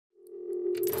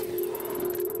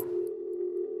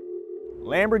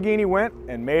Lamborghini went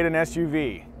and made an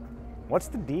SUV. What's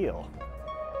the deal?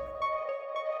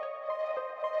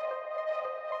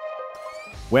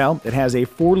 Well, it has a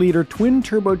 4-liter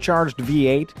twin-turbocharged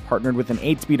V8 partnered with an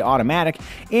 8-speed automatic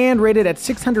and rated at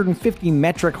 650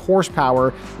 metric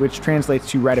horsepower, which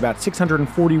translates to right about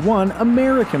 641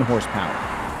 American horsepower.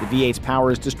 The V8's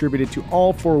power is distributed to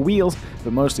all 4 wheels,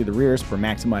 but mostly the rears for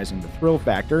maximizing the thrill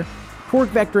factor. Torque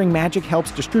vectoring magic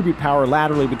helps distribute power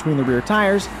laterally between the rear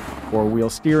tires. 4-wheel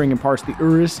steering imparts the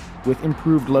Urus with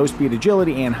improved low-speed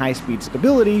agility and high-speed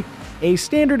stability. A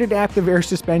standard adaptive air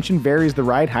suspension varies the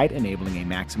ride height, enabling a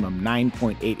maximum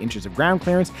 9.8 inches of ground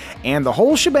clearance, and the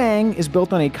whole shebang is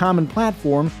built on a common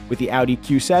platform with the Audi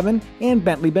Q7 and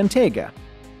Bentley Bentayga.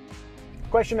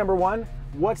 Question number 1,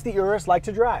 what's the Urus like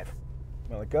to drive?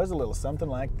 Well, it goes a little something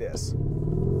like this.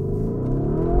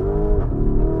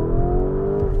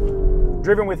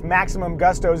 Driven with maximum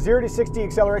gusto, 0 to 60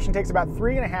 acceleration takes about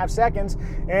 3.5 seconds,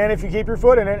 and if you keep your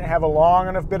foot in it and have a long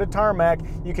enough bit of tarmac,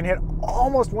 you can hit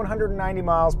almost 190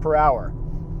 miles per hour.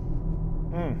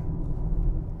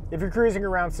 If you're cruising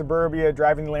around suburbia,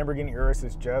 driving the Lamborghini Urus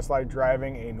is just like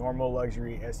driving a normal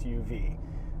luxury SUV.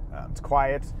 It's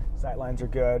quiet, sightlines are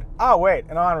good. Oh wait,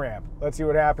 an on-ramp. Let's see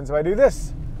what happens if I do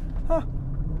this. All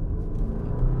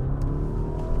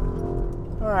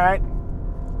right,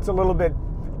 it's a little bit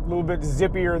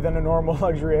zippier than a normal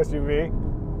luxury SUV.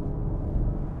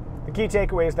 The key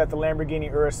takeaway is that the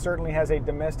Lamborghini Urus certainly has a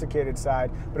domesticated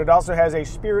side, but it also has a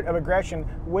spirit of aggression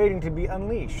waiting to be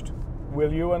unleashed.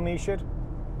 Will you unleash it?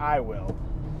 I will.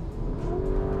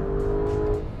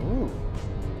 Ooh.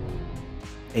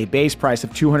 A base price of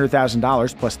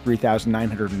 $200,000 plus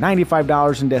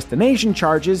 $3,995 in destination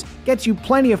charges gets you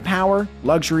plenty of power,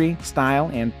 luxury,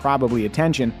 style, and probably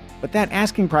attention. But that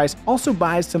asking price also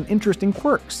buys some interesting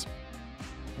quirks.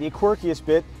 The quirkiest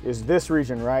bit is this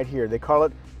region right here. They call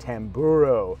it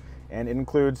Tamburo, and it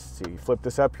includes, so you flip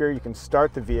this up here, you can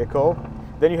start the vehicle.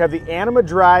 Then you have the Anima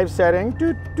drive setting.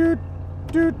 Doot, doot,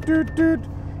 doot, doot, doot.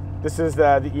 This is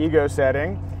the ego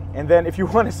setting. And then if you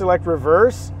want to select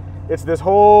reverse, it's this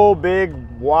whole big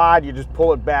wad, you just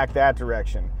pull it back that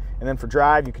direction. And then for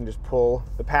drive, you can just pull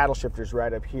the paddle shifters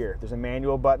right up here. There's a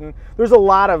manual button. There's a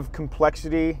lot of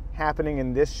complexity happening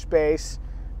in this space,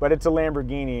 but it's a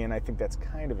Lamborghini, and I think that's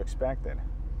kind of expected.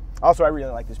 Also, I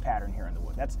really like this pattern here in the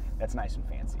wood. That's nice and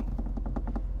fancy.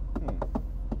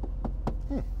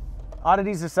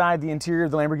 Oddities aside, the interior of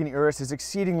the Lamborghini Urus is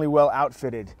exceedingly well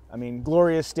outfitted. I mean,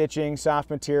 glorious stitching, soft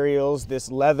materials.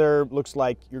 This leather looks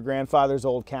like your grandfather's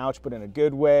old couch, but in a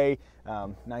good way.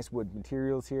 Nice wood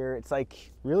materials here. It's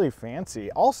like really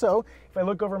fancy. Also, if I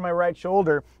look over my right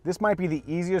shoulder, this might be the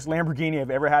easiest Lamborghini I've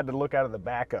ever had to look out of the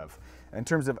back of. In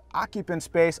terms of occupant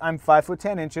space, I'm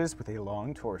 5'10" with a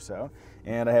long torso,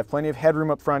 and I have plenty of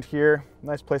headroom up front here.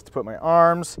 Nice place to put my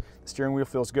arms. The steering wheel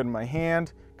feels good in my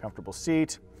hand. Comfortable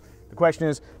seat. The question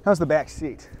is, how's the back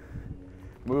seat?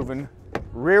 Moving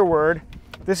rearward.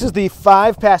 This is the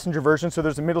 5-passenger version, so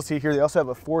there's a middle seat here. They also have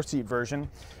a 4-seat version.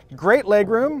 Great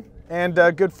legroom and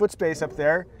good foot space up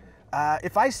there.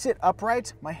 If I sit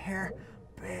upright, my hair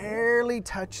barely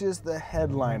touches the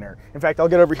headliner. In fact, I'll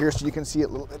get over here so you can see it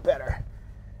a little bit better.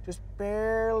 Just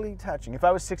barely touching. If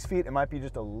I was 6 feet, it might be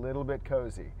just a little bit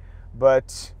cozy.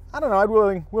 But I don't know, I'd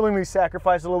willingly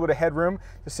sacrifice a little bit of headroom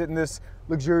to sit in this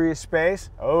luxurious space.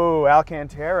 Oh,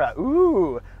 Alcantara.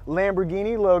 Ooh,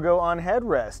 Lamborghini logo on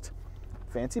headrest.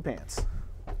 Fancy pants.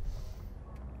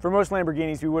 For most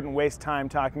Lamborghinis, we wouldn't waste time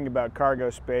talking about cargo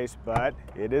space, but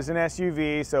it is an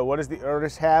SUV, so what does the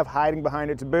Urus have hiding behind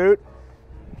it to boot?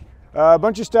 A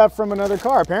bunch of stuff from another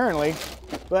car, apparently.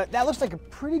 But that looks like a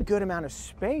pretty good amount of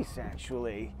space,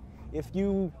 actually. If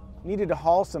you needed to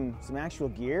haul some actual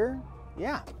gear,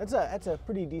 yeah, that's a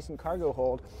pretty decent cargo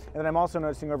hold. And then I'm also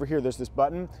noticing over here, there's this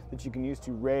button that you can use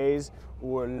to raise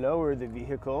or lower the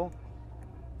vehicle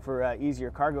for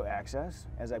easier cargo access.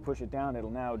 As I push it down,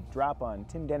 it'll now drop on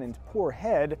Tim Dennon's poor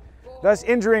head, thus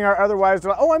injuring our otherwise,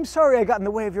 oh, I'm sorry I got in the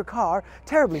way of your car.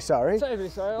 Terribly sorry. Terribly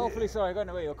sorry, awfully sorry I got in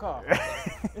the way of your car.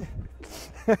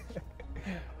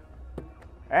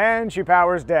 And she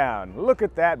powers down. Look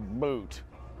at that boot.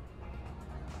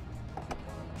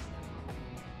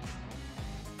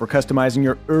 For customizing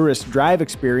your Urus drive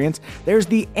experience, there's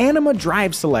the Anima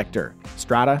Drive Selector.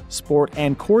 Strada, Sport,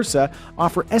 and Corsa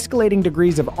offer escalating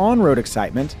degrees of on-road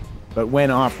excitement, but when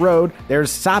off-road,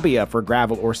 there's Sabbia for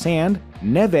gravel or sand,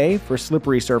 Neve for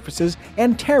slippery surfaces,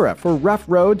 and Terra for rough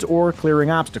roads or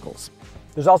clearing obstacles.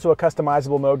 There's also a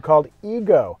customizable mode called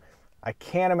Ego. I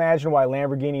can't imagine why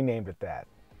Lamborghini named it that.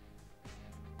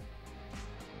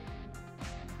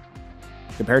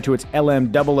 Compared to its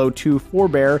LM002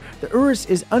 forebear, the Urus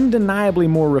is undeniably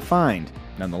more refined.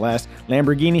 Nonetheless,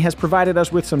 Lamborghini has provided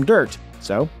us with some dirt.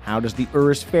 So, how does the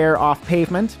Urus fare off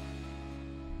pavement?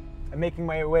 I'm making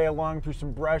my way along through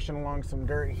some brush and along some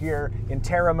dirt here in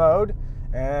Terra mode,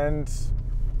 and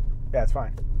yeah, it's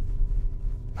fine.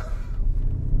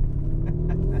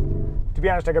 To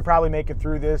be honest, I could probably make it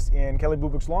through this in Kelley Blue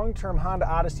Book's long-term Honda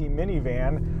Odyssey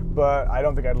minivan, but I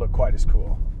don't think I'd look quite as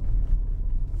cool.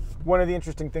 One of the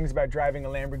interesting things about driving a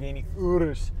Lamborghini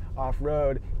Urus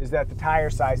off-road is that the tire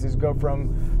sizes go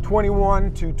from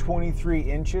 21 to 23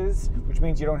 inches, which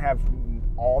means you don't have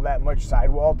all that much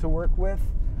sidewall to work with.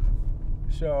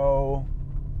 So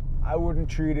I wouldn't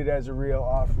treat it as a real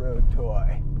off-road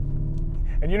toy.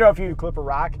 And you know, if you clip a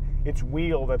rock, it's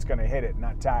wheel that's going to hit it,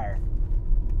 not tire.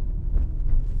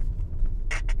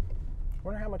 I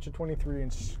wonder how much a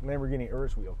 23-inch Lamborghini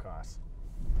Urus wheel costs.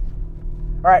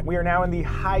 All right, we are now in the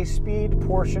high-speed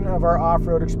portion of our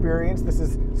off-road experience. This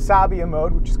is Sabia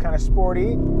mode, which is kind of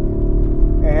sporty.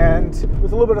 And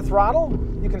with a little bit of throttle,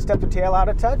 you can step the tail out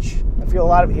a touch. I feel a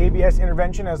lot of ABS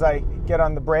intervention as I get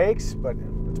on the brakes, but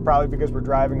it's probably because we're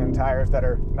driving on tires that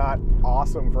are not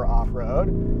awesome for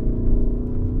off-road.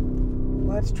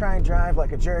 Let's try and drive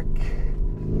like a jerk.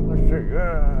 Let's see.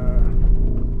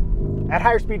 At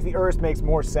higher speeds, the Urus makes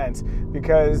more sense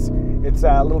because it's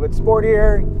a little bit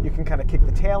sportier. You can kind of kick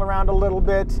the tail around a little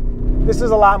bit. This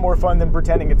is a lot more fun than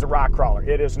pretending it's a rock crawler.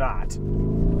 It is not.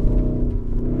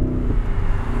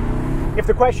 If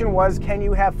the question was, can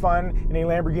you have fun in a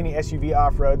Lamborghini SUV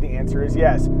off-road, the answer is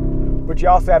yes. But you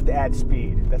also have to add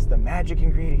speed. That's the magic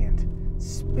ingredient.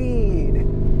 Speed.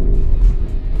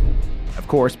 Of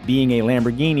course, being a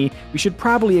Lamborghini, we should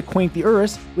probably acquaint the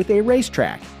Urus with a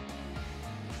racetrack.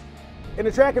 In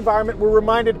a track environment, we're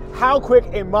reminded how quick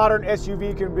a modern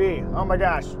SUV can be. Oh my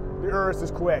gosh, the Urus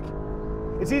is quick.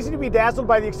 It's easy to be dazzled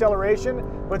by the acceleration,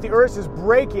 but the Urus's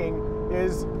braking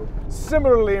is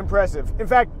similarly impressive. In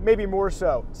fact, maybe more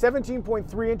so.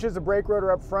 17.3 inches of brake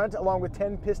rotor up front, along with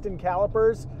 10 piston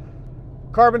calipers.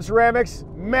 Carbon ceramics,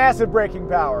 massive braking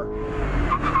power.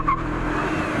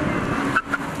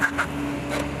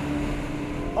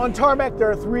 On tarmac,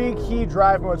 there are three key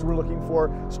drive modes we're looking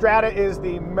for. Strata is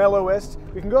the mellowest.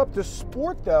 We can go up to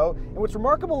Sport though, and what's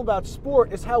remarkable about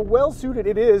Sport is how well suited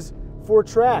it is for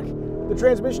track. The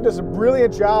transmission does a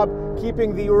brilliant job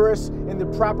keeping the Urus in the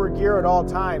proper gear at all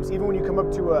times. Even when you come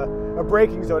up to a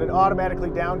braking zone, it automatically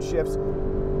downshifts.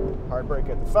 Hard brake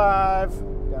at the 5,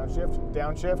 downshift,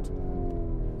 downshift.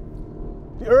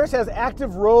 The Urus has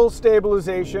active roll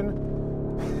stabilization,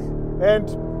 and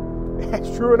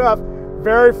it's true enough,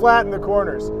 very flat in the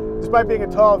corners. Despite being a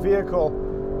tall vehicle,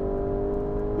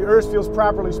 the Urus feels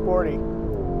properly sporty.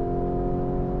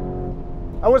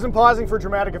 I wasn't pausing for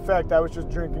dramatic effect, I was just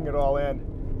drinking it all in.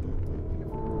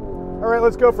 All right,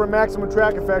 let's go for maximum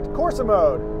track effect, Corsa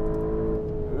mode.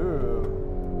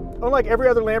 Ooh. Unlike every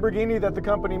other Lamborghini that the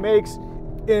company makes,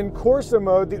 in Corsa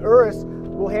mode, the Urus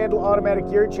will handle automatic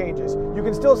gear changes. You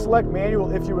can still select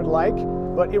manual if you would like,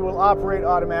 but it will operate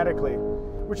automatically,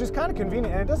 which is kind of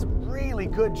convenient, and it does a really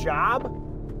good job.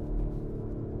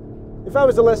 If I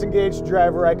was a less engaged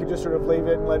driver, I could just sort of leave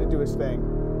it and let it do its thing.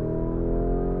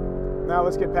 Now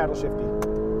let's get paddle shifty.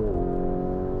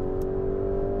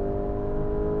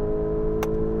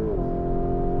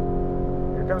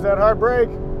 Here comes that hard brake.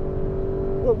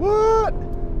 What?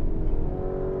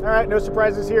 All right, no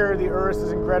surprises here. The Urus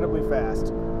is incredibly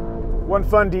fast. One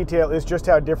fun detail is just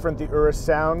how different the Urus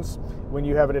sounds when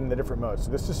you have it in the different modes.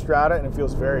 So this is Strata, and it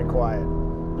feels very quiet.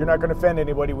 You're not going to offend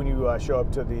anybody when you show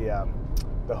up to the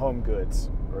Home Goods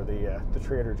or the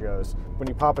Trader Joe's. When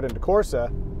you pop it into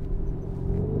Corsa,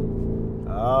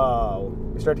 oh,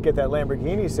 you start to get that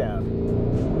Lamborghini sound.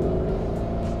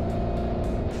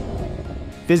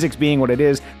 Physics being what it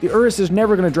is, the Urus is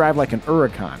never going to drive like an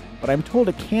Huracan, but I'm told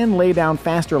it can lay down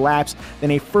faster laps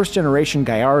than a first-generation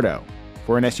Gallardo.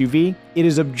 For an SUV, it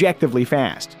is objectively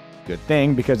fast. Good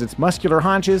thing, because its muscular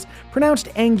haunches, pronounced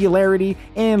angularity,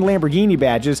 and Lamborghini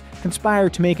badges conspire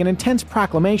to make an intense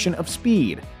proclamation of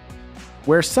speed.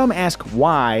 Where some ask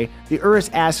why, the Urus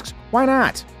asks why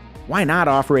not? Why not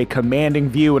offer a commanding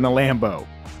view in a Lambo?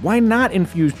 Why not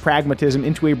infuse pragmatism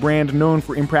into a brand known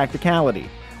for impracticality?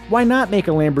 Why not make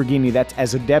a Lamborghini that's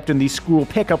as adept in the school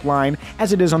pickup line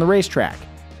as it is on the racetrack?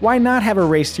 Why not have a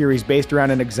race series based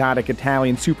around an exotic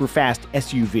Italian super-fast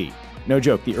SUV? No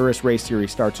joke, the Urus race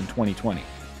series starts in 2020.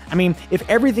 I mean, if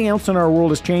everything else in our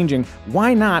world is changing,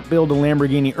 why not build a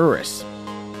Lamborghini Urus?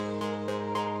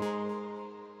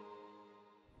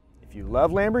 If you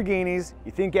love Lamborghinis,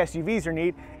 you think SUVs are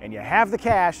neat, and you have the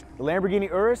cash, the Lamborghini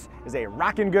Urus is a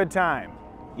rockin' good time.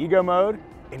 Ego mode,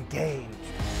 engaged.